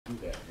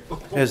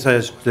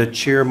as the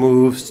chair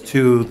moves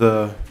to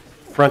the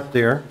front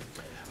there.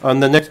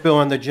 The next bill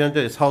on the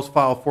agenda is House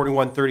File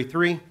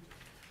 4133.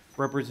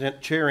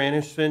 Chair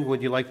Anderson,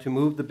 would you like to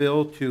move the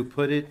bill to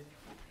put it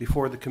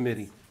before the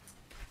committee?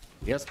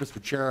 Yes,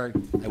 Mr. Chair,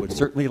 I would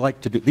certainly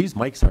like to do, these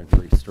mics aren't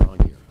very strong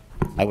here.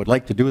 I would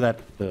like to do that,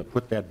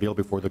 put that bill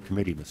before the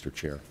committee, Mr.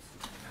 Chair.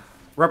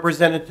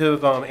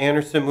 Representative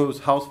Anderson moves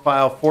House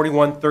File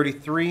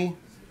 4133.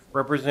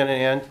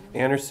 Representative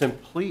Anderson,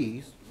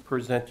 please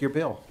present your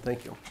bill.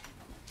 Thank you.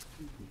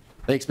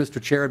 Thanks,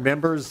 Mr. Chair and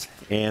members.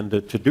 And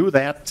to do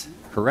that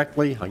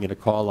correctly, I'm going to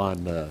call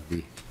on the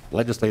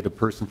legislative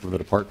person from the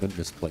department,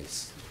 Ms.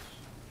 Place.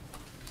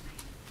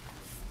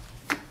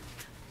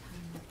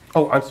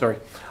 Oh, I'm sorry.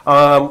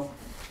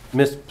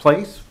 Ms.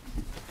 Place,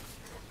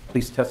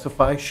 please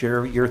testify,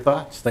 share your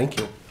thoughts. Thank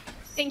you.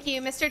 Thank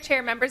you, Mr.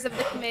 Chair, members of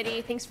the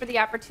committee. Thanks for the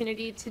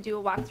opportunity to do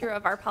a walkthrough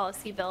of our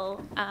policy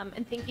bill.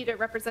 And thank you to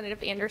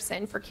Representative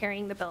Anderson for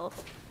carrying the bill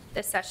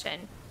this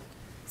session.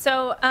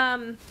 So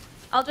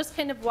I'll just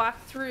kind of walk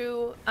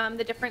through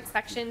the different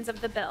sections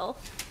of the bill.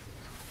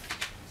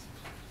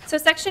 So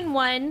section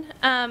 1,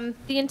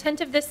 the intent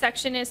of this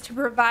section is to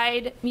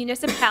provide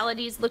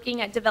municipalities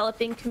looking at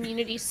developing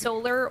community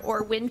solar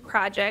or wind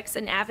projects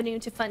an avenue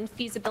to fund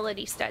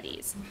feasibility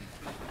studies.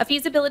 A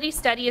feasibility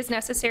study is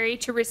necessary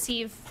to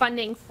receive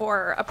funding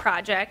for a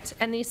project,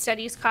 and these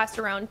studies cost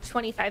around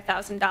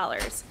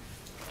 $25,000.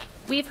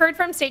 We've heard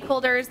from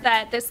stakeholders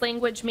that this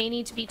language may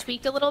need to be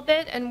tweaked a little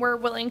bit, and we're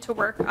willing to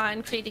work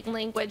on creating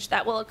language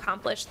that will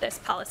accomplish this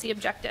policy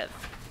objective.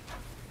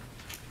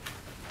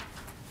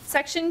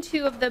 Section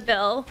 2 of the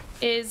bill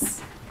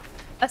is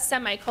a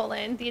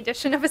semicolon, the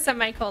addition of a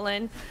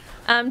semicolon,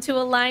 to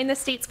align the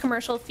state's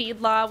commercial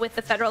feed law with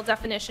the federal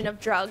definition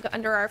of drug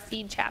under our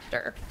feed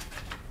chapter.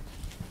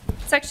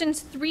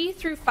 Sections 3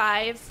 through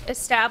 5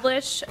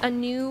 establish a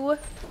new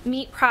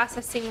meat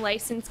processing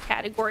license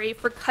category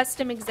for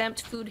custom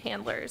exempt food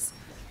handlers.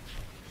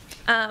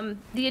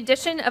 The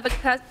addition of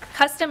a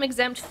custom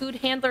exempt food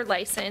handler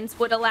license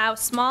would allow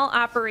small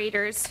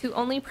operators who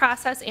only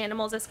process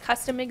animals as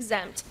custom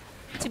exempt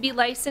to be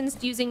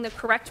licensed using the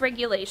correct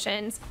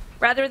regulations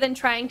rather than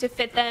trying to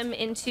fit them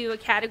into a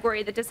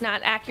category that does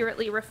not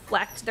accurately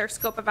reflect their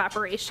scope of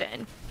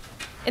operation.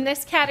 In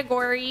this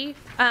category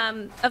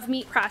of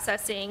meat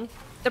processing,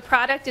 the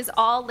product is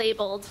all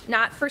labeled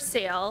not for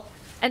sale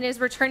and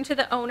is returned to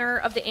the owner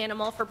of the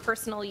animal for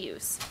personal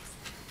use.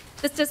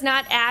 This does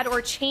not add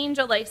or change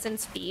a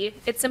license fee.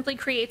 It simply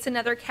creates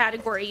another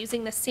category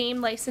using the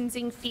same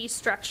licensing fee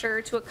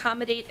structure to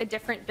accommodate a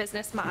different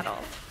business model.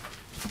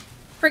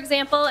 For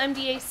example,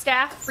 MDA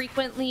staff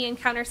frequently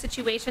encounter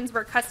situations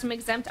where custom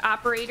exempt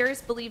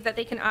operators believe that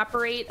they can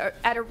operate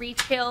at a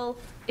retail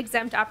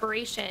exempt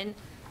operation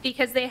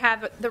because they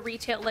have the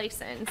retail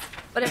license,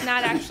 but have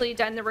not actually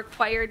done the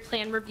required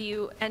plan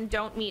review and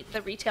don't meet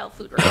the retail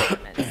food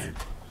requirements.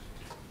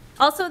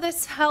 Also,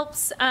 this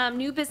helps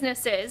new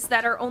businesses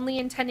that are only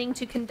intending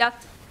to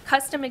conduct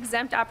custom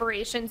exempt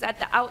operations at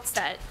the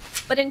outset,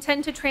 but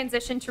intend to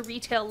transition to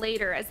retail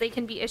later, as they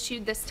can be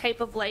issued this type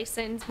of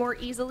license more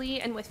easily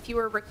and with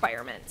fewer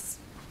requirements.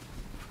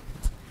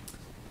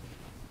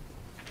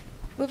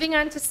 Moving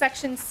on to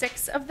section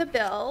 6 of the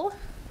bill,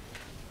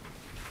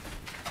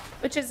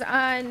 which is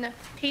on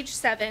page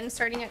 7,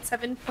 starting at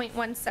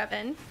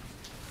 7.17.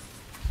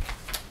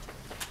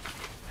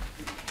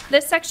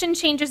 This section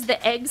changes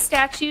the egg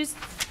statutes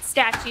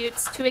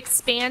to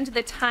expand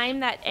the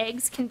time that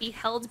eggs can be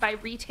held by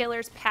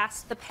retailers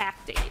past the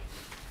pack date.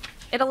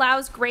 It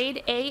allows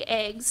grade A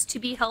eggs to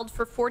be held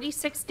for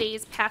 46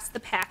 days past the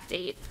pack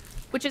date,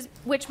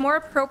 which more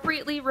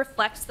appropriately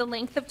reflects the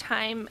length of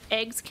time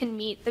eggs can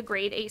meet the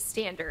grade A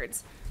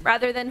standards,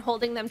 rather than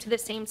holding them to the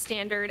same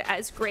standard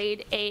as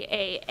grade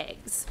AA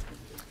eggs.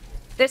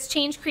 This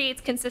change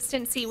creates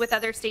consistency with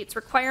other states'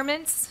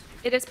 requirements.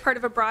 It is part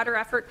of a broader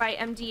effort by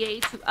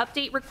MDA to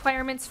update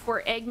requirements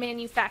for egg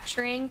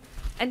manufacturing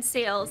and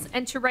sales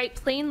and to write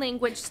plain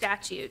language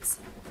statutes.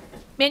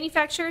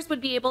 Manufacturers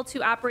would be able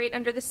to operate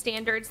under the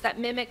standards that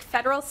mimic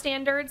federal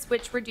standards,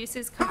 which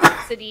reduces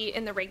complexity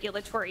in the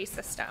regulatory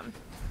system.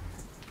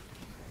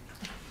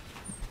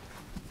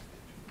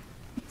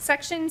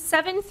 Sections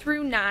 7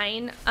 through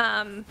 9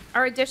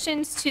 are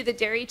additions to the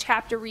dairy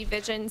chapter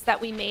revisions that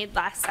we made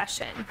last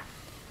session.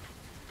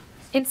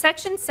 In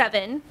section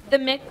 7,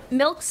 the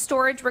milk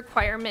storage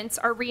requirements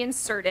are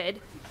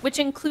reinserted, which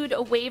include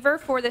a waiver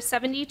for the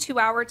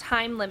 72-hour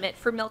time limit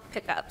for milk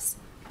pickups.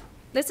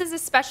 This is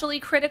especially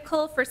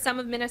critical for some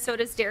of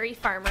Minnesota's dairy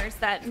farmers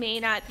that may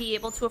not be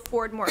able to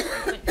afford more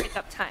frequent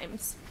pickup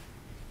times.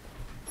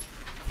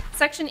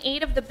 Section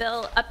 8 of the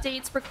bill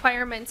updates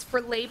requirements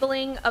for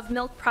labeling of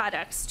milk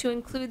products to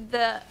include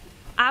the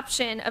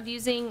option of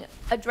using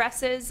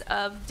addresses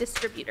of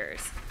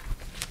distributors.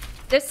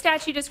 This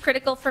statute is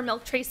critical for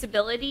milk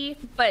traceability,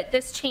 but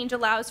this change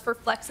allows for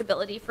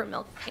flexibility for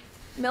milk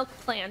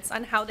plants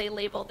on how they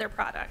label their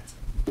product.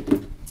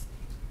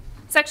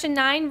 Section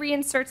 9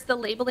 reinserts the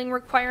labeling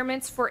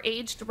requirements for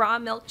aged raw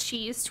milk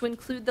cheese to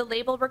include the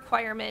label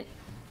requirement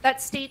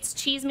that states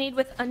cheese made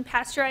with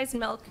unpasteurized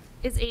milk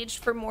is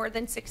aged for more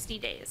than 60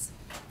 days.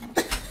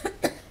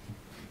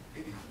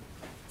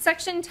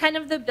 Section 10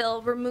 of the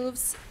bill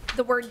removes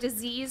the word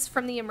disease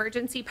from the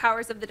emergency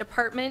powers of the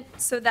department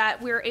so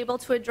that we're able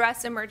to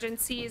address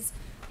emergencies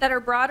that are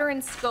broader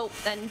in scope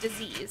than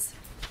disease.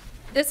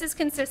 This is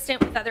consistent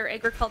with other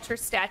agriculture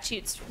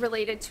statutes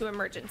related to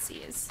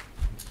emergencies.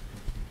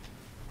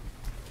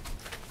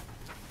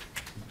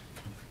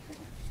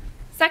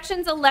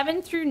 Sections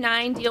 11 through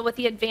 9 deal with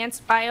the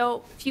advanced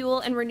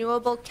biofuel and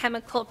renewable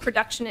chemical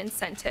production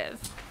incentive.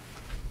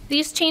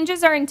 These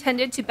changes are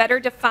intended to better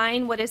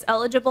define what is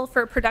eligible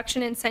for a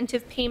production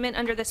incentive payment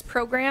under this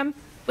program,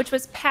 which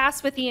was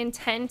passed with the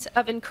intent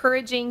of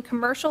encouraging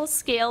commercial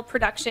scale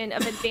production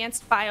of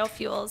advanced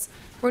biofuels,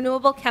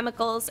 renewable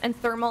chemicals, and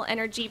thermal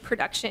energy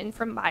production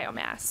from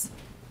biomass.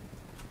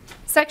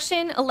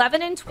 Section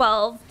 11 and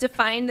 12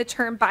 define the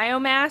term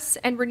biomass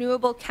and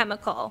renewable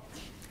chemical,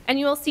 and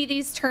you will see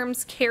these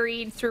terms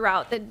carried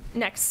throughout the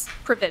next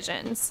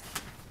provisions.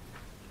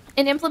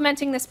 In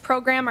implementing this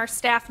program, our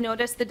staff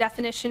noticed the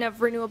definition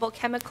of renewable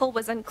chemical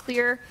was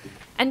unclear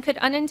and could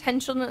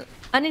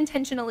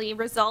unintentionally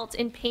result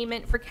in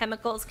payment for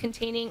chemicals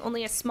containing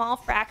only a small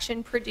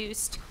fraction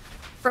produced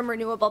from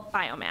renewable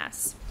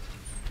biomass.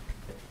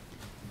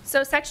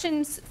 So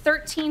sections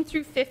 13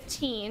 through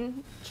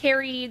 15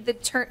 carry the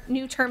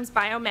new terms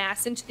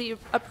biomass into the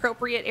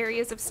appropriate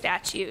areas of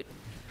statute.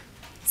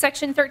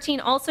 Section 13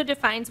 also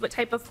defines what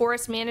type of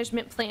forest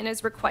management plan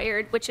is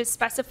required, which is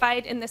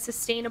specified in the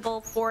Sustainable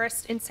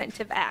Forest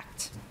Incentive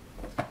Act.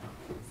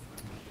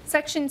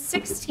 Section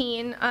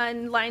 16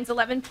 on lines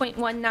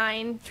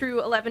 11.19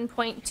 through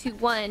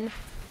 11.21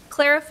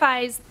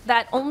 clarifies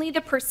that only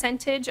the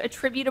percentage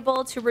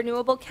attributable to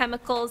renewable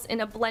chemicals in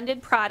a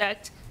blended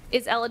product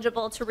is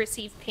eligible to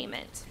receive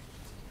payment.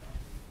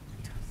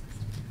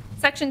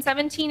 Section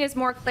 17 is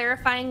more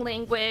clarifying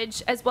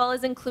language, as well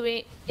as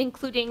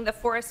including the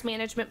forest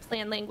management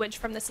plan language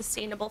from the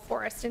Sustainable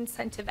Forest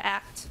Incentive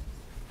Act.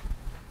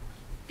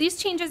 These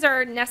changes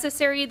are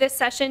necessary this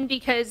session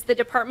because the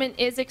department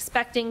is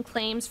expecting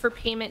claims for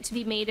payment to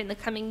be made in the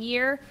coming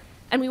year,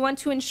 and we want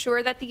to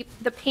ensure that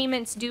the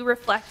payments do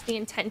reflect the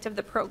intent of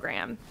the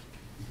program.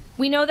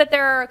 We know that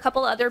there are a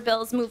couple other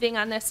bills moving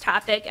on this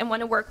topic and want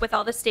to work with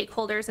all the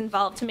stakeholders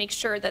involved to make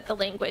sure that the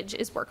language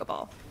is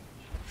workable.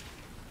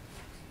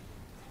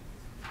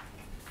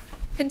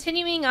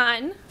 Continuing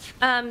on,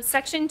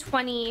 Section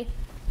 20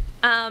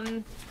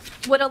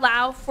 would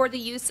allow for the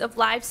use of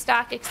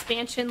livestock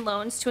expansion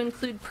loans to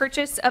include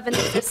purchase of an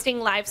existing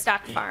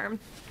livestock farm.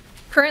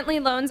 Currently,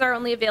 loans are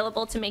only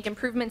available to make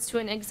improvements to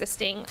an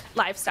existing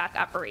livestock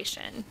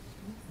operation.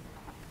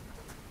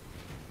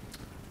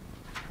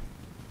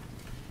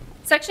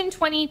 Section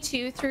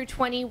 22 through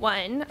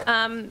 21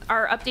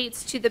 are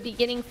updates to the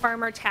Beginning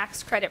Farmer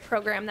Tax Credit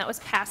Program that was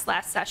passed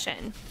last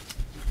session.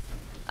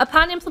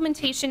 Upon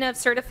implementation of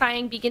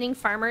certifying beginning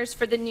farmers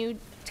for the new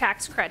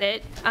tax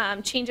credit,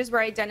 changes were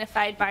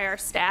identified by our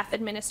staff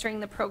administering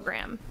the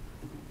program.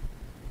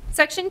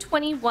 Section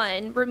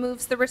 21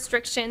 removes the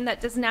restriction that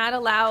does not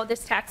allow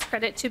this tax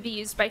credit to be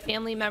used by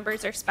family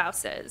members or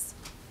spouses.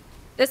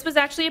 This was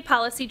actually a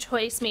policy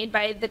choice made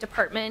by the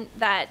department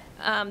that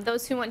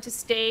those who want to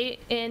stay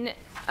in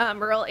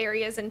rural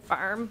areas and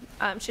farm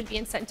should be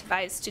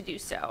incentivized to do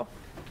so.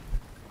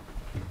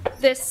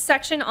 This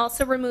section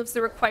also removes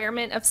the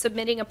requirement of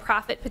submitting a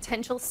profit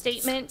potential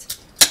statement.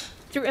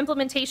 Through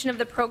implementation of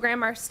the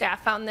program, our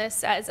staff found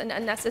this as an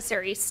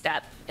unnecessary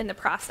step in the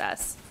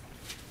process.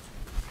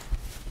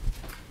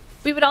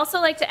 We would also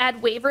like to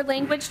add waiver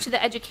language to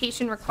the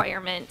education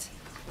requirement.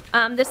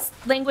 This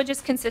language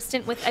is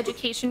consistent with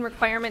education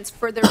requirements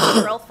for the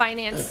Rural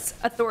Finance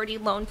Authority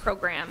loan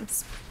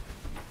programs.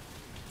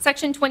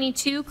 Section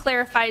 22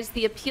 clarifies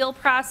the appeal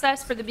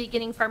process for the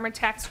Beginning Farmer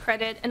Tax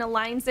Credit and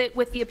aligns it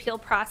with the appeal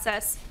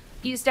process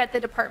used at the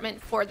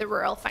department for the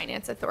Rural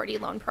Finance Authority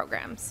loan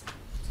programs.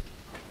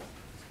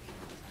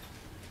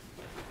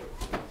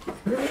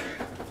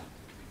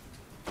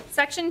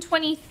 Section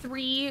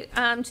 23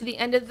 to the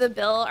end of the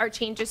bill are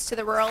changes to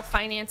the Rural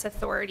Finance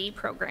Authority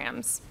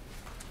programs.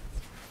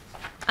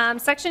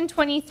 Section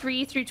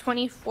 23 through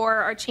 24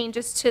 are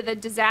changes to the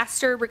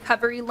Disaster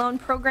Recovery Loan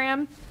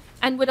Program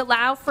and would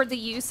allow for the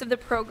use of the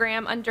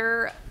program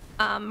under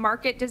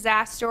market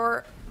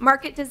disaster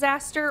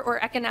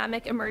or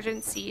economic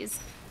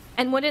emergencies,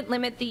 and wouldn't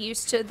limit the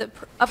use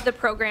of the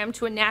program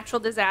to a natural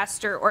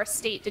disaster or a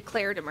state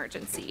declared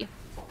emergency.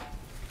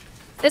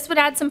 This would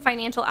add some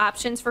financial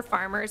options for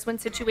farmers when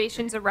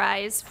situations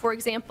arise, for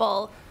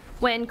example,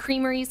 when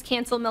creameries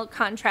cancel milk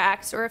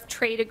contracts or if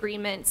trade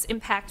agreements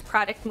impact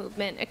product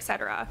movement,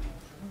 etc.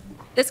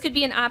 This could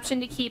be an option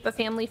to keep a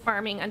family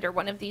farming under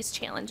one of these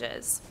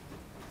challenges.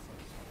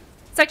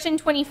 Section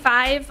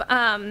 25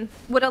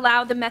 would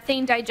allow the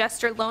methane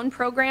digester loan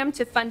program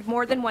to fund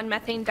more than one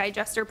methane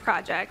digester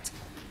project.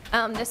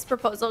 This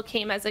proposal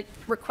came as a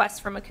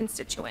request from a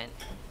constituent.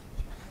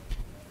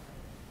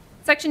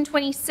 Section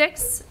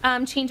 26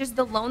 changes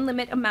the loan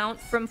limit amount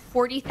from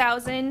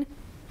 $40,000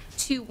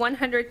 to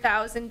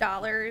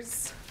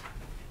 $100,000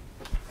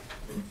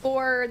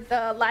 for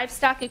the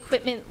livestock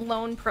equipment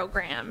loan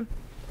program.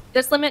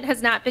 This limit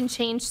has not been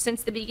changed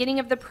since the beginning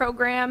of the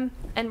program,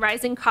 and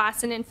rising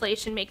costs and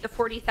inflation make the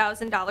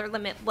 $40,000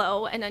 limit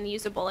low and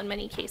unusable in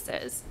many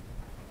cases.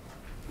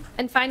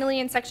 And finally,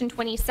 in section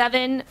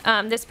 27,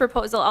 this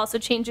proposal also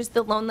changes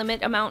the loan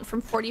limit amount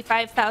from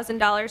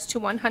 $45,000 to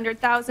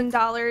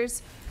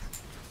 $100,000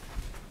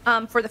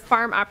 for the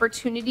Farm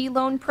Opportunity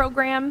Loan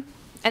Program,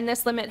 and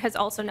this limit has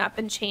also not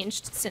been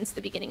changed since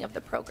the beginning of the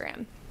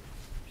program.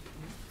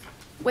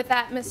 With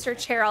that, Mr.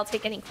 Chair, I'll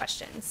take any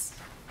questions.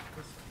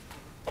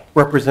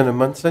 Representative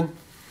Munson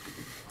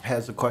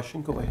has a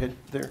question. Go ahead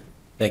there.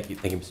 Thank you,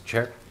 Mr.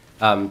 Chair.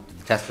 The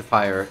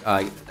testifier,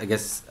 I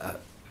guess,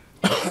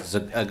 it's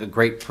a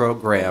great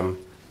program.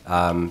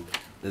 One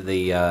of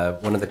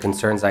the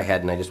concerns I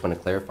had, and I just want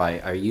to clarify,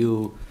 are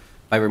you,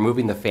 by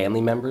removing the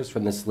family members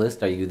from this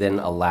list, are you then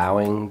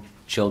allowing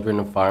children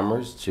of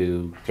farmers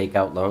to take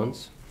out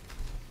loans?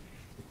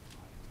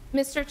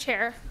 Mr.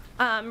 Chair,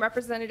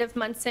 Representative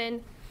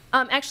Munson,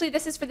 actually,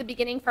 this is for the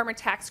Beginning Farmer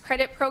Tax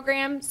Credit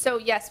Program. So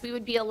yes, we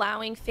would be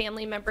allowing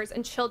family members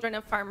and children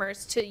of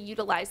farmers to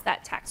utilize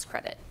that tax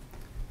credit.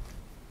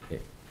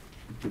 Okay.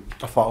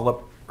 A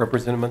follow-up,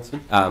 Representative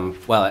Munson?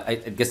 Well, I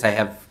guess I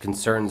have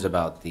concerns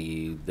about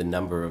the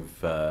number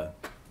of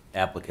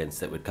applicants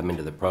that would come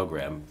into the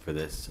program for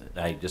this.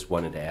 I just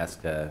wanted to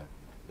ask,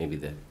 maybe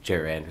the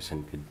Chair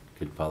Anderson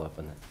could follow up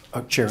on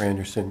that. Chair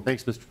Anderson.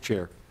 Thanks, Mr.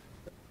 Chair.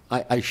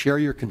 I share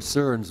your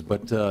concerns,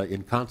 but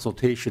in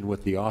consultation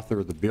with the author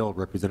of the bill,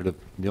 Representative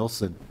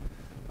Nielsen,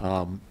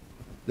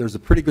 there's a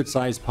pretty good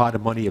sized pot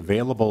of money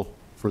available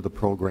for the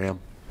program.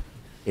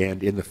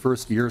 And in the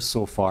first year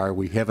so far,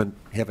 we haven't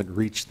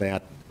reached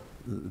that,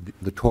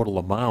 the total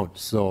amount.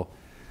 So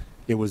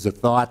it was a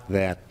thought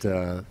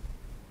that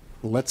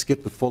let's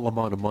get the full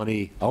amount of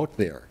money out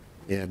there.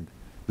 And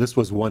this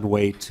was one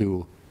way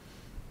to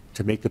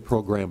make the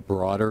program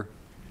broader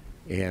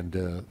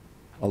and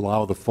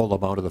allow the full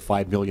amount of the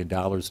 $5 million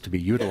to be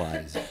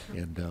utilized.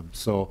 And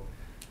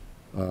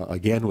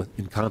again,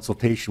 in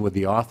consultation with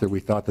the author, we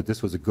thought that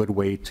this was a good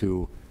way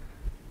to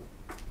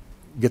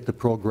get the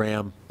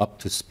program up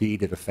to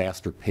speed at a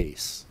faster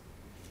pace.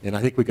 And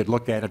I think we could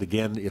look at it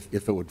again, if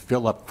it would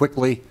fill up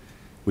quickly,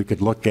 we could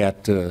look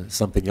at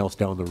something else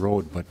down the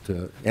road. But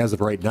as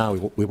of right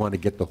now, we want to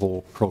get the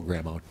whole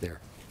program out there.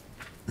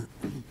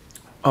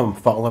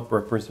 Follow-up,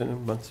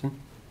 Representative Munson?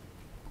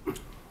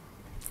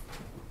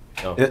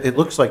 No. It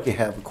looks like you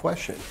have a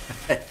question.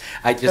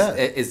 I just,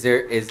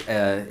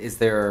 is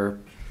there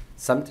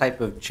some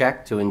type of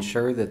check to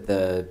ensure that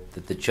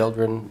the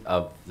children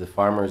of the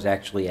farmers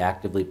actually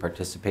actively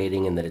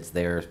participating and that it's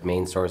their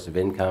main source of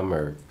income,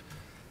 or,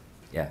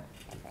 yeah,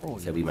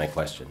 that'd be my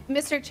question.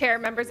 Mr. Chair,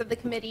 members of the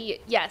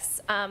committee, yes.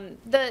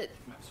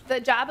 The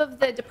job of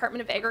the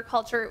Department of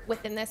Agriculture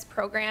within this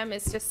program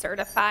is to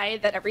certify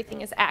that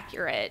everything is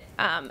accurate.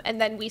 And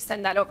then we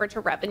send that over to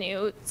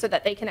Revenue so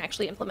that they can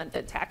actually implement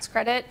the tax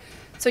credit.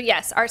 So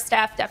yes, our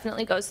staff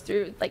definitely goes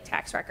through like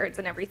tax records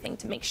and everything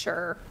to make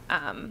sure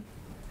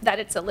that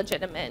it's a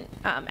legitimate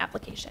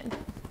application.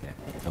 Yeah.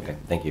 Okay,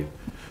 thank you.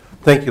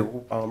 Thank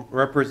you.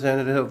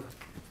 Representative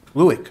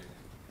Lewick.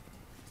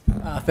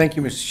 Thank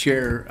you, Mr.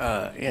 Chair,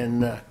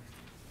 and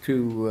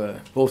to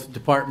both the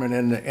department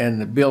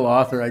and the bill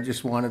author. I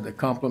just wanted to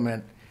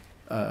compliment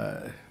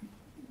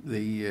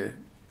particularly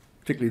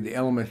the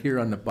element here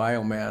on the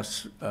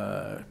biomass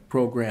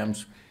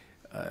programs.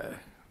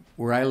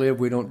 Where I live,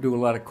 we don't do a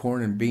lot of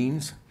corn and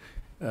beans,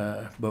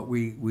 but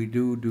we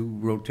do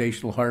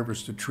rotational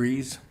harvest of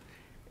trees,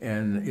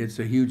 and it's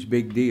a huge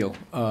big deal.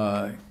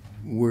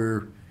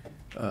 We're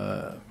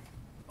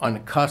on the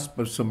cusp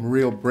of some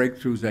real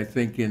breakthroughs, I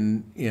think,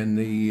 in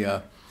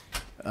the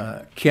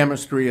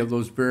chemistry of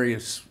those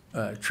various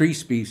tree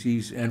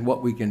species and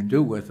what we can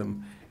do with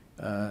them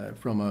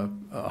from a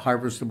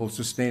harvestable,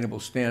 sustainable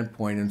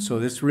standpoint. And so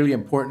it's really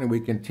important that we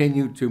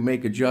continue to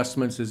make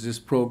adjustments as this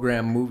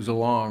program moves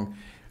along.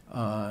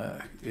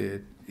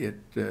 It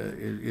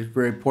is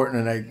very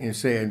important, and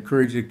I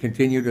encourage you to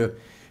continue to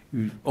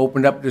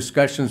open up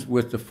discussions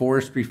with the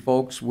forestry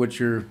folks,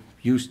 which are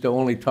used to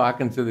only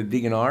talking to the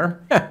DNR,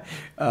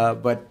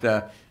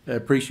 but I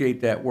appreciate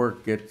that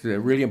work. It's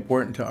really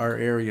important to our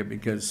area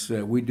because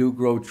we do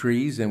grow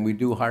trees and we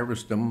do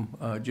harvest them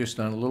just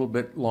on a little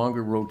bit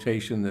longer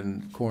rotation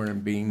than corn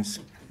and beans.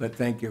 But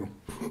thank you.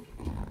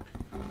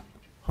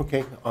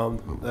 Okay,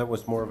 that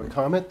was more of a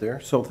comment there,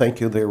 so thank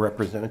you there,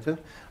 Representative.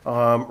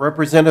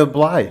 Representative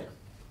Bly.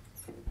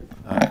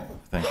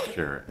 Thanks,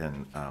 Chair.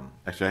 And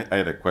actually, I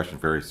had a question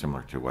very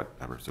similar to what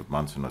Representative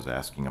Munson was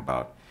asking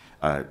about.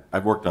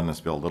 I've worked on this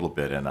bill a little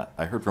bit, and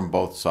I heard from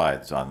both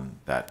sides on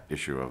that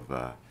issue of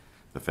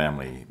the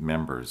family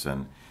members.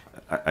 And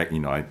I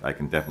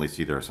can definitely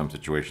see there are some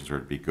situations where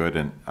it'd be good,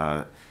 and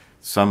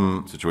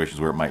some situations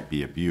where it might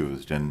be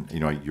abused. And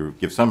you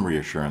give some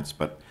reassurance,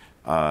 but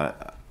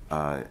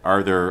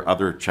are there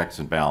other checks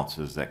and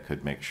balances that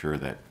could make sure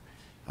that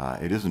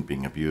it isn't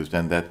being abused,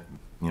 and that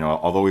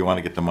although we want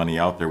to get the money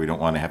out there, we don't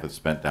want to have it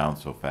spent down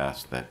so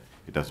fast that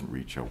it doesn't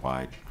reach a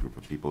wide group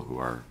of people who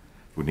are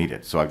who need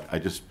it. So I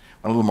just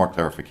want a little more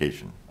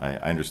clarification. I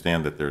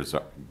understand that there's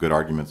good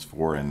arguments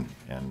for and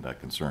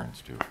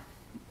concerns too.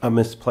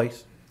 Ms.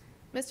 Place?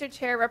 Mr.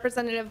 Chair,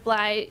 Representative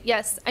Bly,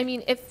 yes, I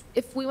mean,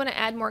 if we want to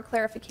add more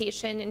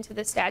clarification into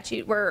the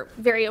statute, we're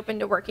very open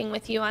to working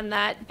with you on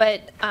that.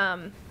 But,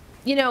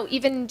 you know,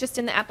 even just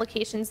in the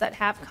applications that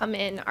have come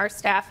in, our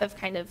staff have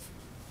kind of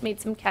made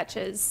some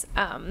catches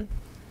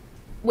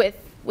with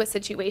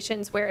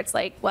situations where it's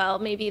like, well,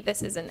 maybe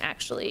this isn't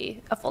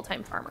actually a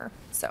full-time farmer,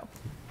 so.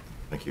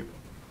 Thank you.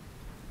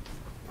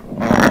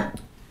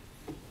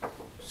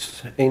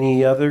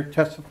 Any other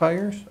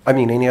testifiers? I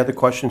mean, any other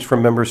questions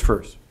from members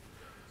first?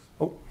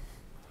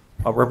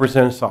 Oh,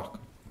 Representative Salk.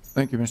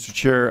 Thank you, Mr.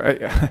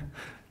 Chair.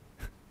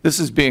 This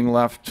is being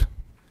left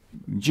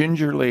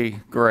gingerly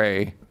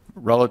gray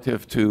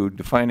relative to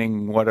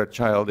defining what a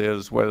child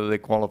is, whether they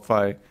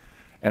qualify,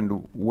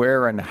 and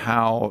where and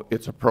how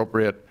it's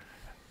appropriate.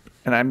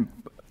 And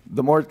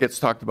the more it gets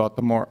talked about,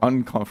 the more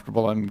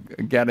uncomfortable I'm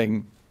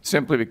getting,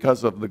 simply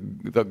because of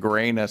the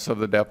grayness of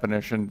the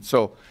definition.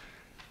 So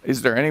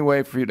is there any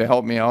way for you to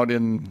help me out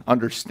in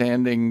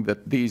understanding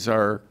that these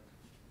are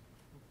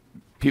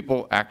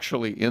people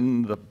actually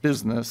in the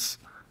business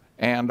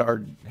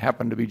and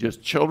happen to be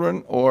just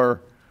children?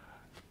 Or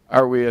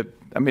are we at,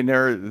 I mean,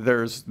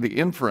 there's the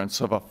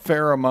inference of a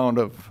fair amount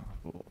of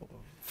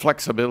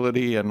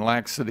flexibility and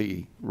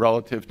laxity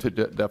relative to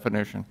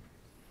definition.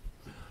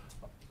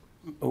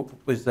 Oh,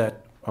 is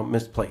that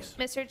Ms. Place?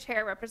 Mr.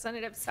 Chair,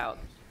 Representative South.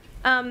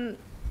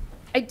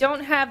 I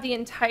don't have the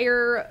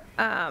entire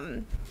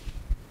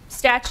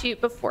statute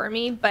before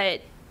me,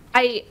 but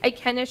I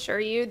can assure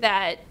you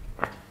that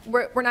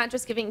we're not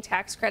just giving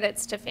tax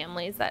credits to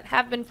families that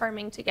have been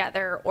farming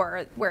together,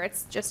 or where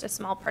it's just a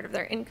small part of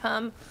their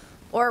income,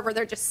 or where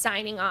they're just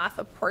signing off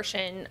a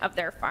portion of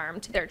their farm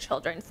to their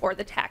children for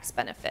the tax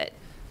benefit.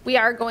 We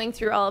are going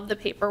through all of the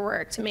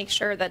paperwork to make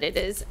sure that it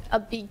is a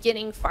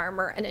beginning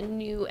farmer and a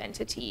new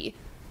entity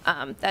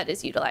that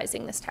is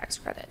utilizing this tax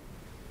credit.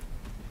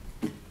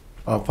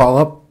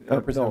 Follow-up?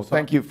 No,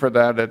 thank you for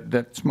that.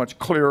 That's much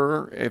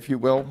clearer, if you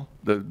will.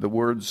 The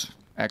words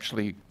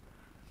actually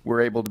were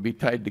able to be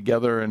tied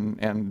together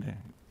and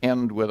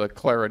end with a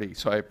clarity,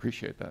 so I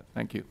appreciate that.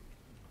 Thank you.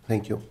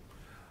 Thank you.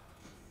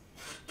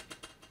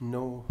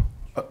 No.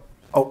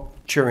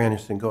 Chair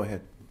Anderson, go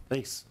ahead.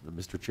 Thanks,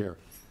 Mr. Chair.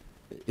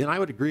 And I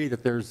would agree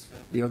that there's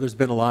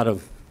been a lot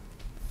of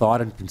thought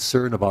and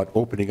concern about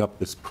opening up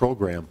this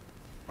program.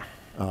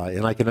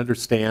 And I can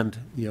understand,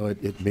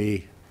 it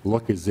may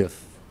look as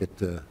if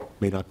it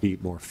may not be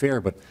more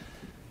fair, but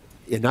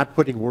in not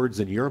putting words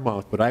in your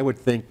mouth, but I would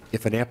think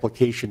if an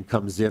application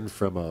comes in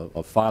from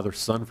a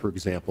father-son, for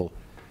example,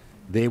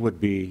 they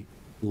would be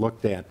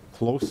looked at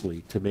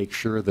closely to make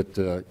sure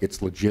that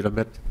it's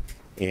legitimate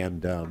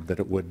and that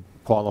it would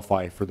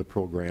qualify for the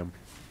program,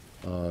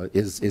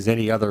 as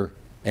any other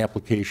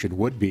application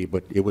would be,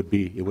 but it would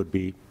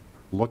be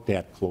looked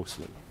at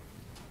closely.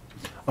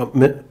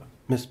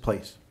 Ms.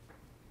 Place,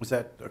 was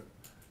that,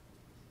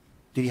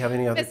 do you have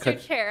any other? Mr.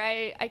 Chair,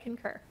 I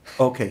concur.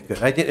 Okay,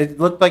 good. It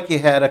looked like you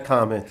had a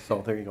comment,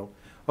 so there you go.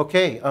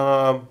 Okay,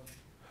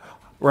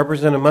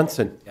 Representative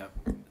Munson. Yeah,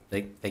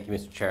 thank you,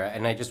 Mr. Chair.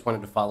 And I just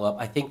wanted to follow up.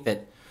 I think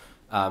that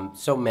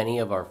so many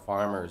of our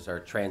farmers are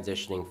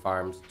transitioning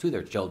farms to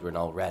their children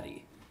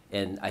already.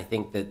 And I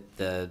think that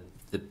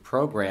the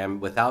program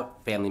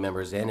without family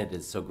members in it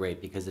is so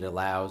great because it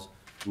allows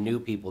new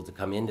people to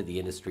come into the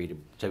industry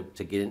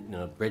to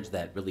get bridge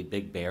that really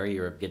big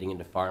barrier of getting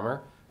into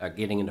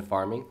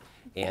farming.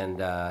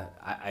 And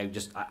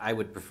I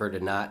would prefer to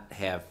not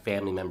have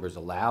family members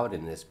allowed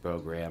in this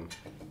program.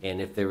 And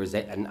if there was,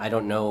 and I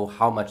don't know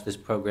how much this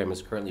program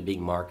is currently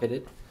being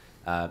marketed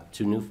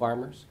to new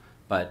farmers,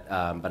 but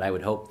I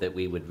would hope that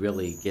we would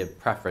really give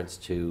preference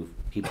to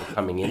people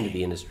coming into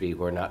the industry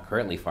who are not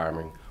currently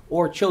farming,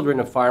 or children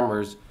of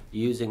farmers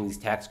using these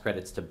tax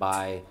credits to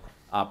buy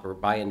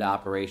into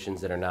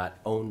operations that are not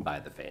owned by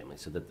the family,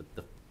 so that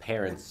the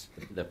parents,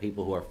 the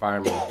people who are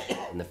farming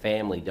and the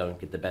family don't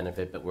get the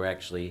benefit, but we're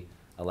actually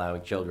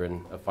allowing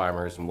children of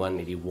farmers, and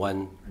maybe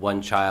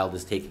one child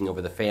is taking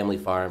over the family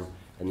farm,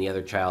 and the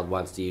other child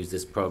wants to use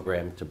this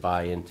program to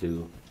buy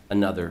into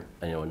another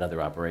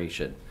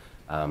operation.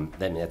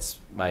 Then that's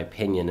my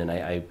opinion, and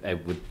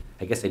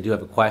I guess I do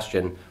have a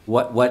question.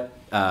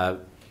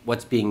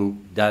 What's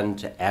being done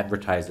to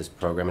advertise this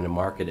program and to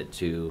market it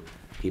to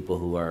people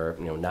who are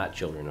not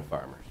children of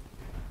farmers?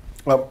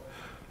 Well,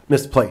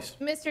 Ms. Place.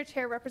 Mr.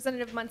 Chair,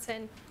 Representative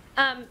Munson.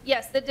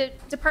 Yes, the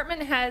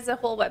department has a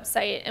whole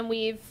website, and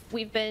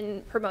we've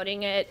been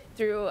promoting it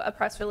through a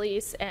press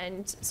release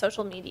and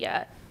social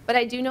media. But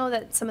I do know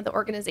that some of the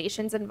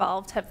organizations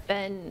involved have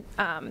been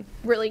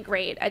really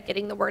great at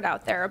getting the word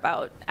out there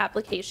about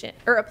application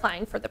or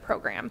applying for the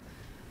program.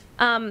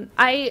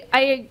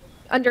 I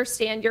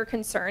understand your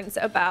concerns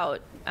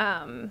about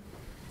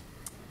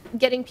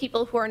getting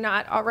people who are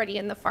not already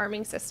in the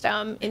farming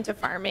system into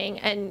farming,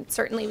 and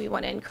certainly we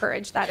want to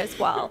encourage that as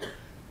well.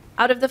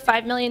 Out of the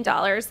 $5 million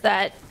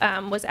that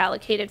was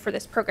allocated for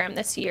this program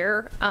this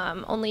year,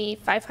 only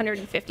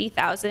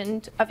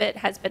 $550,000 of it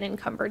has been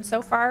encumbered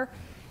so far.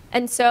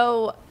 And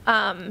so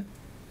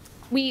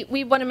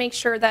we want to make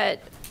sure that,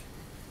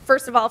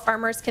 first of all,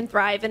 farmers can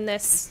thrive in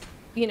this,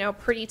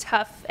 pretty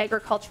tough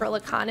agricultural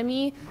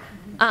economy,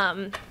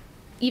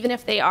 even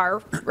if they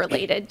are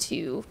related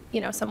to,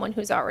 someone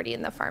who's already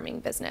in the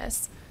farming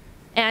business.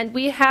 And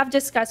we have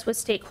discussed with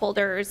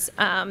stakeholders,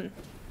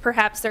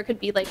 perhaps there could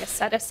be like a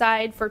set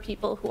aside for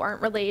people who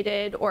aren't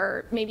related,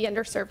 or maybe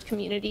underserved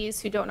communities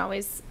who don't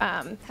always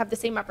have the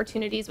same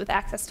opportunities with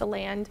access to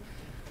land.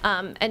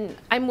 And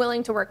I'm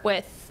willing to work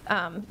with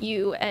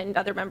you and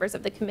other members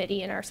of the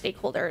committee and our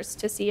stakeholders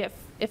to see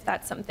if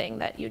that's something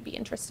that you'd be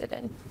interested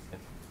in.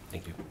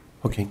 Thank you.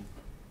 Okay.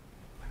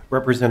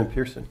 Representative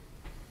Pearson.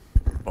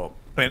 Well,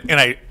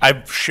 and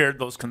I've shared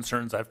those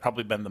concerns. I've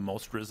probably been the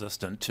most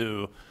resistant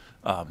to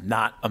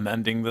not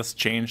amending this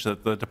change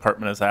that the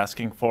department is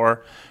asking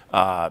for.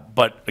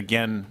 But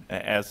again,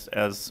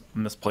 as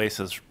Ms. Place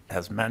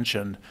has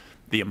mentioned,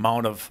 the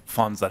amount of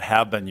funds that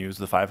have been used,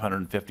 the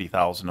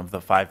 $550,000 of the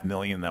 $5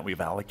 million that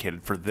we've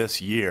allocated for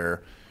this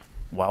year,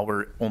 while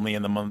we're only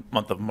in the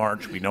month of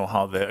March, we know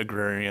how the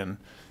agrarian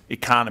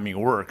economy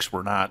works.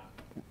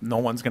 No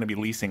one's going to be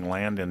leasing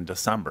land in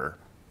December.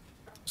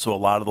 So a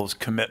lot of those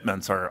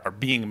commitments are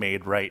being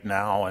made right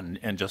now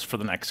and just for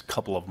the next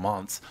couple of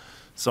months.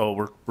 So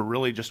we're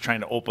really just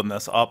trying to open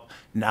this up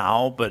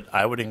now, but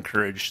I would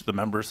encourage the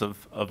members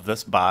of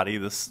this body,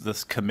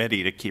 this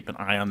committee, to keep an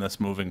eye on this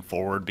moving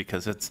forward,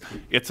 because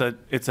it's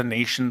a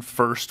nation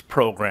first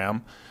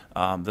program.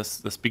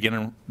 This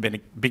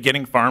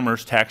beginning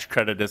farmers tax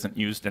credit isn't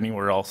used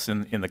anywhere else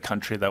in the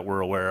country that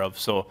we're aware of.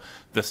 So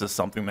this is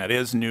something that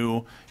is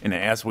new, and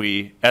as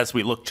we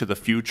look to the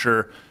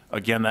future,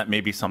 again, that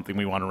may be something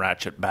we want to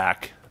ratchet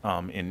back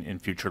in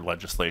future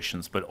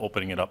legislations, but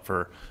opening it up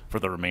for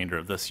the remainder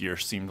of this year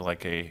seemed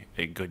like a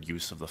good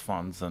use of the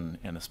funds, and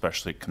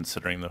especially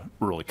considering the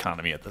rural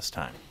economy at this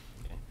time.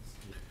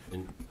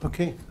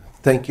 Okay.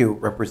 Thank you,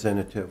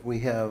 Representative. We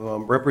have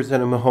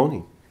Representative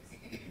Mahoney.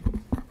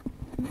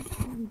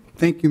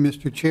 Thank you,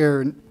 Mr.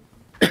 Chair.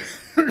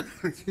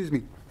 Excuse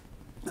me.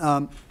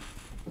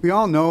 We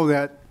all know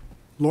that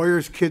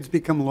lawyers' kids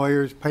become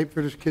lawyers, pipe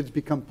fitters' kids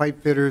become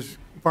pipe fitters,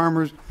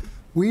 farmers.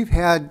 We've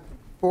had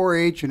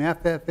 4-H and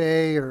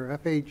FFA or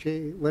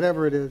FHA,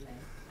 whatever it is,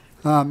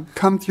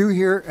 come through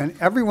here, and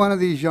every one of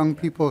these young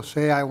people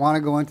say, I want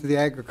to go into the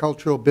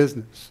agricultural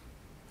business.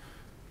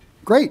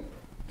 Great.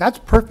 That's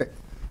perfect.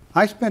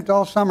 I spent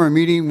all summer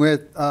meeting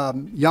with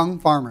young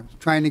farmers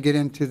trying to get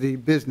into the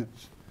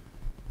business.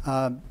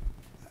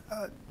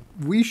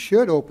 We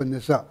should open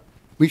this up.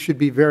 We should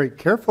be very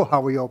careful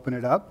how we open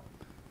it up.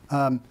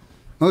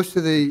 Most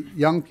of the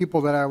young people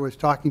that I was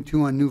talking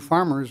to on New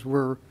Farmers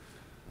were,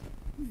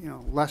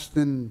 less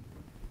than,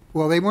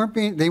 well, they weren't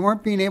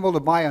being able to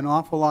buy an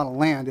awful lot of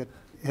land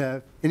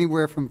at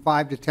anywhere from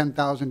 $5,000 to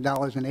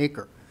 $10,000 an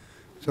acre.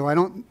 So I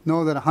don't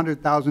know that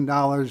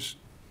 $100,000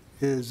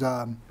 is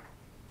a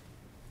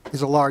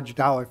large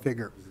dollar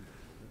figure.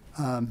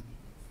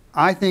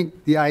 I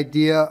think the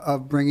idea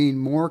of bringing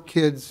more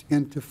kids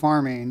into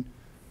farming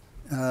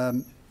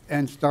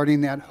and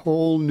starting that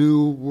whole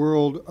new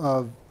world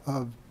of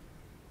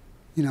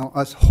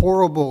us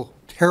horrible,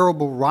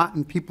 terrible,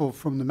 rotten people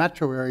from the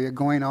metro area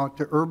going out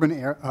to urban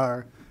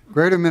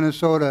greater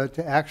Minnesota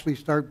to actually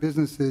start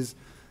businesses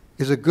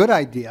is a good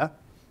idea.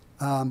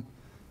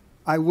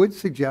 I would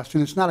suggest,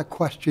 and it's not a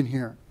question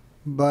here,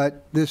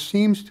 but this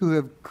seems to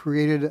have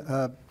created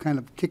a kind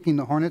of kicking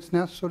the hornet's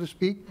nest, so to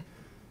speak.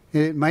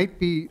 It might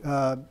be,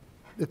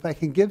 if I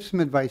can give some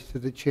advice to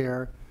the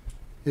chair,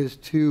 is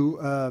to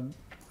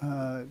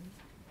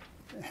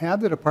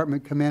have the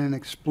department come in and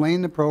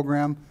explain the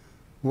program,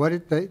 what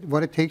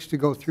it takes to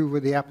go through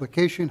with the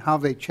application, how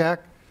they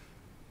check,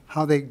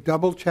 how they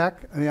double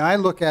check. I mean, I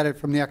look at it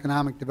from the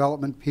economic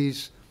development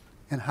piece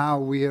and how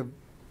we have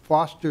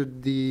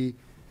fostered the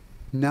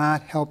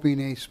not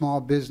helping a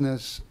small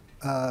business,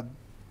 I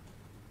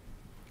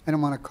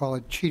don't want to call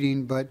it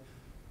cheating, but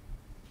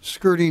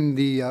skirting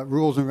the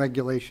rules and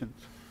regulations.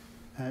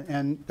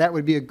 And that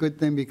would be a good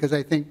thing, because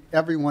I think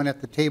everyone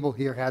at the table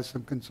here has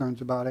some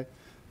concerns about it.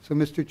 So,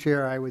 Mr.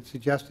 Chair, I would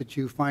suggest that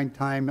you find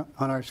time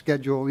on our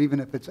schedule, even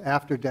if it's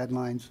after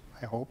deadlines,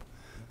 I hope,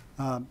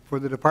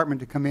 for the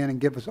department to come in and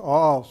give us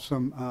all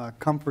some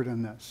comfort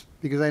in this.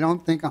 Because I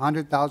don't think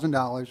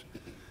 $100,000,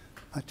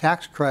 a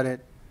tax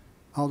credit,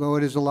 although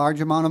it is a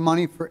large amount of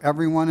money for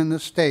everyone in the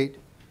state,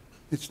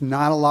 it's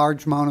not a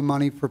large amount of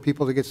money for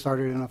people to get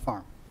started in a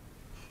farm.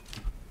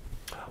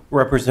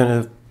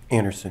 Representative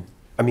Anderson.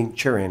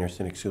 Chair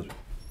Anderson, excuse me.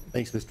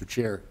 Thanks, Mr.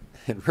 Chair.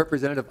 And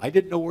Representative, I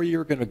didn't know where you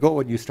were going to go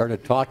when you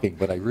started talking,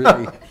 but I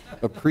really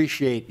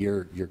appreciate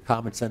your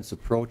common sense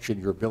approach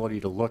and your ability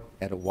to look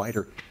at a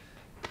wider.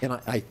 And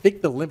I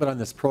think the limit on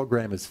this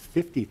program is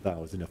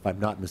 50,000, if I'm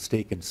not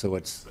mistaken. So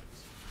it's,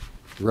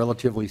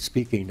 relatively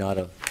speaking, not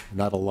a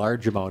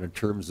large amount in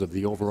terms of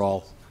the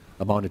overall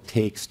amount it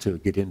takes to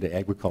get into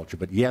agriculture.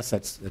 But yes,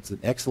 that's an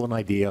excellent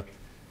idea.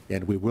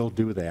 and we will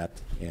do that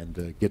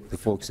and get the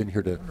folks in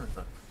here to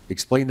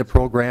explain the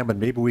program, and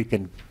maybe we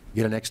can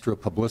get an extra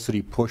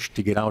publicity push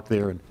to get out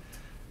there. And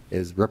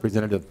as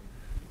Representative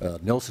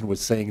Nilsson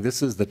was saying,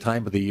 this is the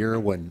time of the year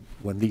when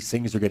these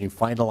things are getting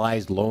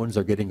finalized, loans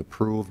are getting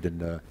approved,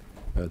 and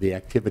the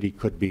activity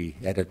could be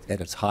at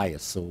its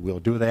highest. So we'll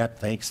do that.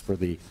 Thanks for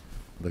the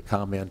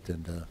comment,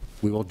 and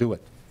we will do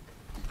it.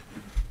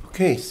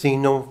 Okay,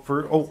 seeing no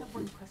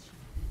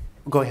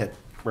go ahead,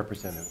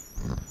 Representative.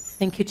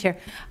 Thank you, Chair.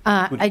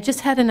 I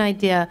just had an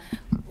idea.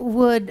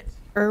 Would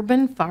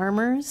urban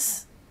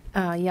farmers,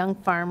 young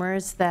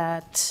farmers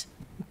that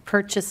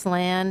purchase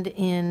land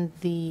in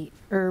the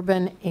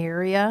urban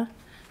area,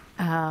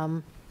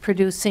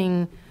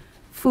 producing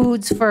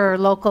foods for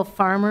local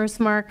farmers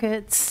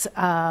markets,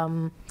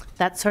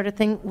 that sort of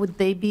thing, would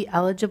they be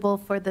eligible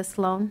for this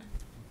loan?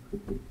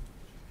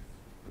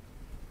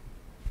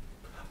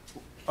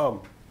 Who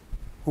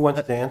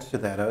wants to answer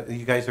that?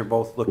 You guys are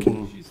both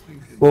looking,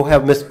 we'll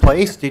have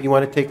misplaced. Did you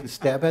want to take the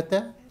stab at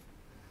that?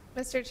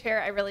 Mr.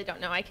 Chair, I really don't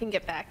know. I can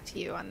get back to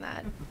you on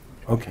that.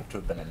 Okay.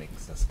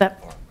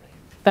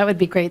 That would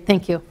be great.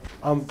 Thank you.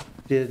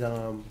 Did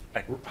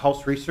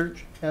House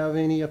Research have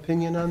any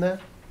opinion on that?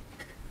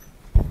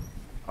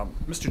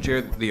 Mr.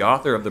 Chair, the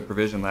author of the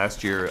provision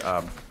last year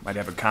might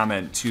have a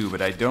comment too,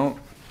 but I don't,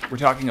 we're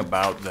talking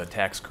about the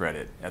tax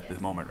credit at the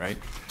moment, right?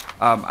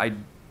 I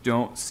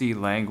don't see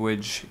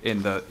language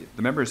in the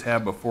members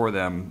have before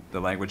them the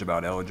language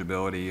about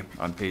eligibility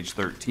on page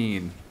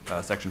 13,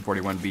 section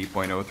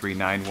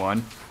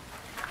 41B.0391.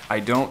 I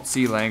don't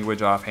see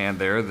language offhand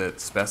there that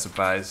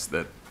specifies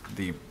that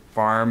the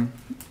farm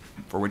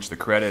for which the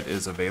credit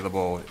is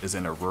available is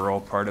in a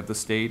rural part of the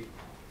state,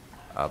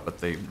 but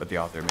the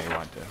author may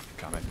want to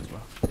comment as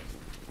well.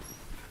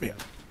 Yeah,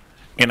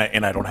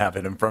 and I don't have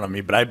it in front of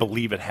me, but I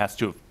believe it has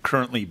to have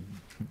currently,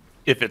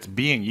 if it's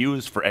being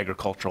used for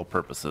agricultural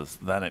purposes,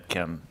 then it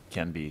can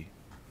be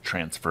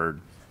transferred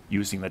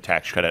using the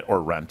tax credit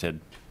or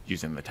rented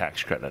using the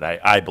tax credit,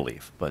 I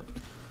believe, but.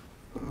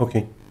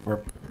 Okay,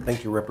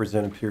 thank you,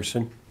 Representative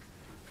Pearson.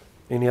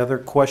 Any other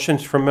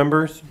questions from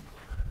members?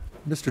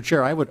 Mr.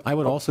 Chair, I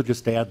would also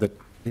just add that,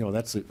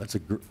 that's a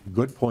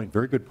good point,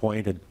 very good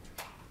point, and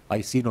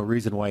I see no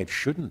reason why it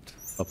shouldn't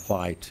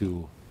apply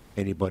to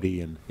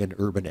anybody in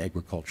urban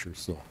agriculture.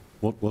 So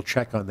we'll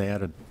check on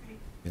that and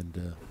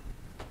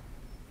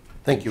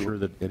thank you. Make sure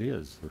that it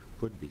is or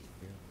could be.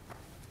 Yeah.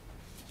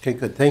 Okay,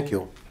 good, thank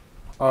you.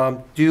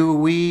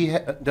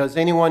 Does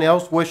anyone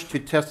else wish to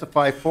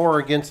testify for or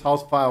against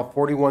House File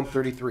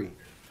 4133?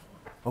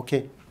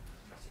 Okay.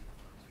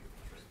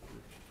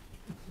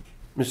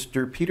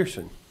 Mr.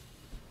 Peterson,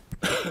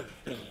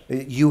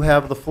 you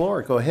have the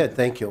floor. Go ahead,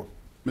 thank you.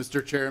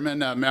 Mr. Chairman,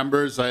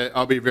 members,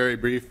 I'll be very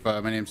brief.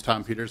 My name is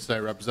Tom Peterson. I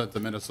represent the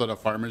Minnesota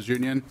Farmers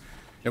Union,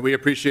 and we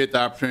appreciate the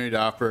opportunity to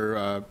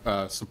offer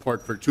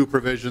support for two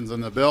provisions in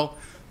the bill.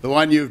 The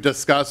one you've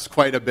discussed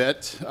quite a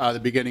bit, the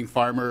beginning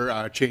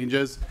farmer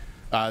changes.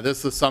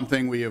 This is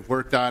something we have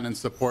worked on and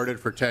supported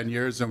for 10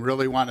 years, and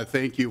really want to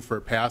thank you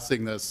for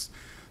passing this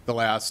the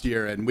last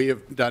year. And we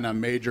have done a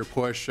major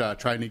push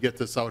trying to get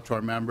this out to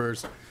our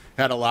members.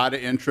 Had a lot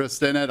of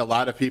interest in it. A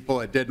lot of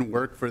people, it didn't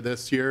work for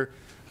this year,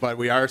 but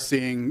we are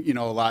seeing,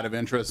 a lot of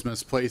interest.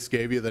 Ms. Place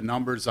gave you the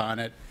numbers on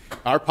it.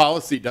 Our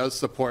policy does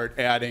support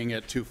adding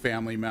it to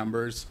family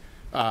members.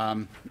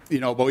 But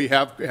we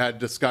have had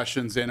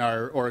discussions in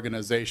our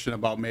organization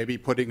about maybe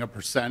putting a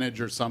percentage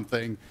or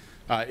something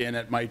in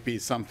it. Might be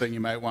something you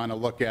might want to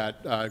look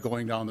at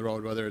going down the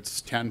road, whether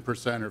it's 10%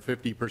 or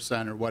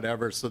 50% or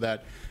whatever, so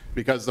that,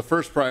 because the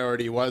first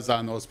priority was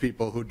on those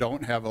people who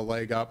don't have a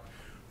leg up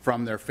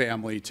from their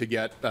family to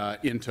get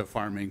into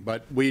farming.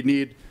 But we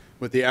need,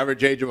 with the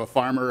average age of a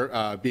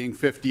farmer being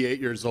 58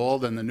 years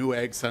old and the new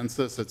ag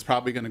census, it's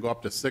probably going to go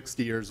up to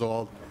 60 years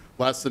old.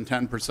 Less than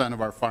 10%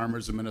 of our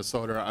farmers in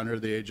Minnesota are under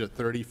the age of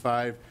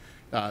 35.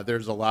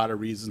 There's a lot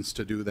of reasons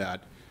to do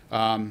that.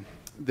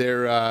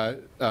 There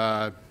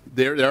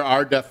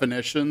are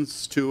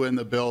definitions too in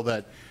the bill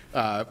that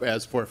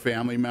as for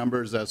family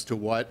members as to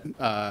what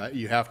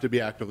you have to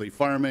be actively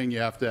farming, you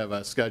have to have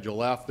a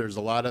Schedule F. There's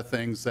a lot of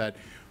things that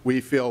we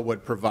feel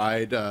would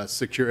provide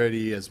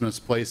security, as Ms.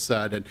 Place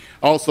said. And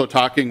also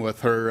talking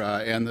with her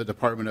and the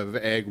Department of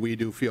Ag, we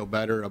do feel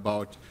better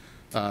about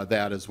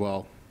that as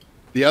well.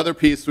 The other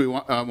piece we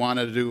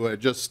wanted to do,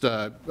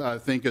 I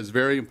think is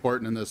very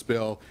important in this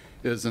bill,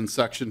 is in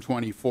Section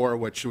 24,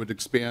 which would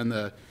expand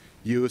the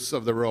use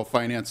of the Rural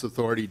Finance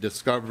Authority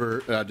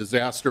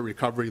Disaster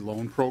Recovery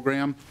Loan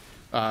Program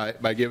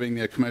by giving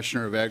the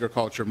Commissioner of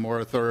Agriculture more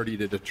authority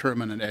to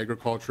determine an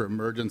agriculture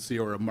emergency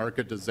or a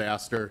market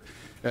disaster.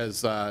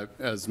 As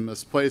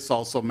Ms. Place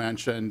also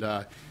mentioned,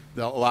 a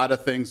lot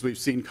of things we've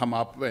seen come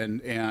up,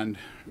 and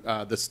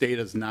the state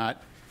is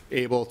not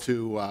able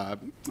to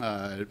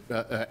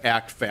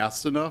act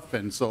fast enough.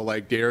 And so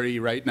like dairy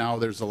right now,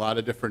 there's a lot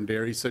of different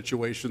dairy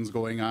situations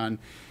going on.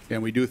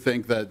 And we do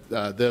think that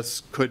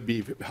this could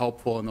be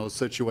helpful in those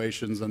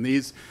situations. And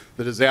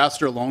the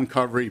disaster loan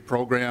recovery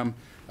program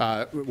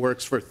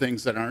works for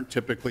things that aren't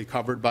typically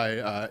covered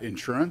by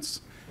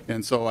insurance.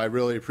 And so I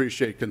really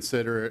appreciate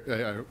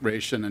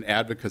consideration and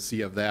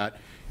advocacy of that.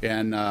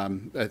 And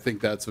I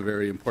think that's a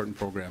very important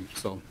program.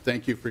 So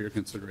thank you for your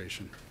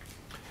consideration.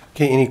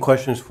 Okay, any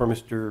questions for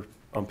Mr.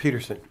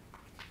 Peterson?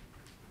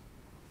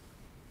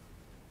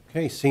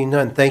 Okay, seeing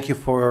none, thank you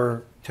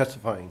for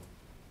testifying.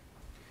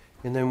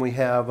 And then we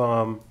have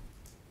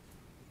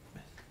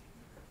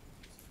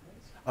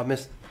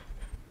Miss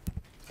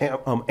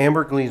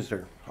Amber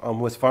Gleaser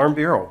with Farm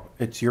Bureau.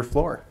 It's your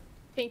floor.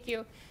 Thank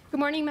you. Good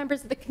morning,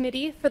 members of the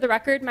committee. For the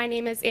record, my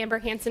name is Amber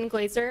Hanson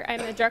Glazer. I'm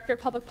the Director of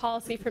Public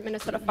Policy for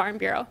Minnesota Farm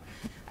Bureau.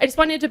 I just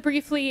wanted to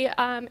briefly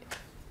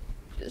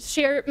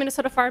share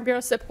Minnesota Farm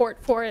Bureau's support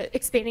for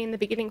expanding the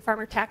beginning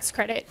farmer tax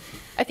credit.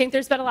 I think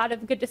there's been a lot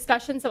of good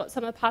discussions about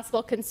some of the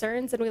possible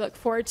concerns, and we look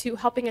forward to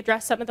helping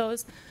address some of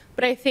those.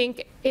 But I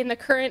think in the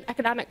current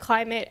economic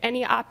climate,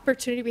 any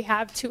opportunity we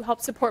have to help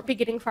support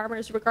beginning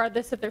farmers,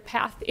 regardless of their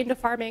path into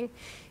farming,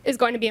 is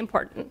going to be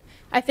important.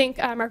 I think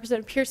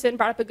Representative Pearson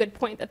brought up a good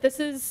point that this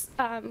is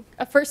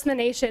a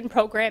first-in-the-nation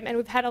program, and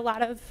we've had a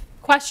lot of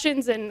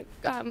questions and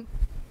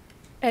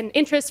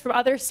interest from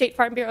other state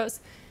farm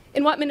bureaus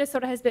in what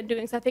Minnesota has been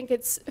doing. So I think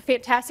it's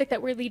fantastic that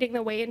we're leading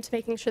the way into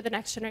making sure the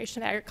next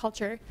generation of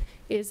agriculture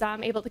is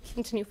able to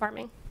continue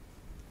farming.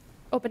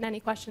 Open to any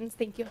questions.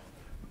 Thank you.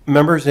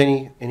 Members,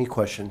 any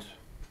questions?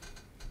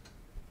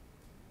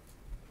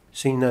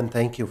 Seeing none,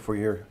 thank you for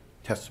your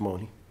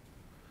testimony.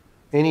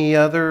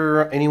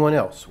 Anyone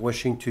else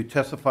wishing to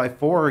testify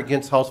for or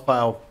against House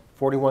File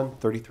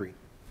 4133?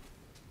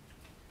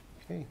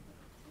 Okay.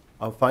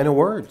 Final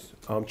words,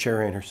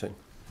 Chair Anderson.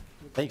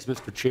 Thanks,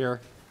 Mr.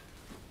 Chair.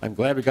 I'm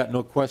glad we got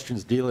no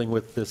questions dealing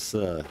with this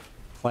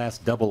Class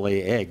AA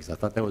eggs. I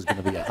thought that was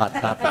going to be a hot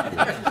topic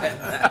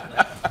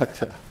here.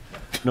 But,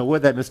 no,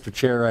 with that, Mr.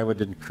 Chair, I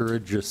would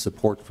encourage your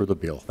support for the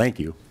bill. Thank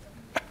you.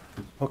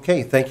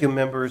 Okay, thank you,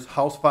 members.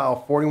 House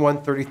File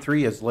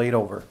 4133 is laid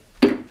over.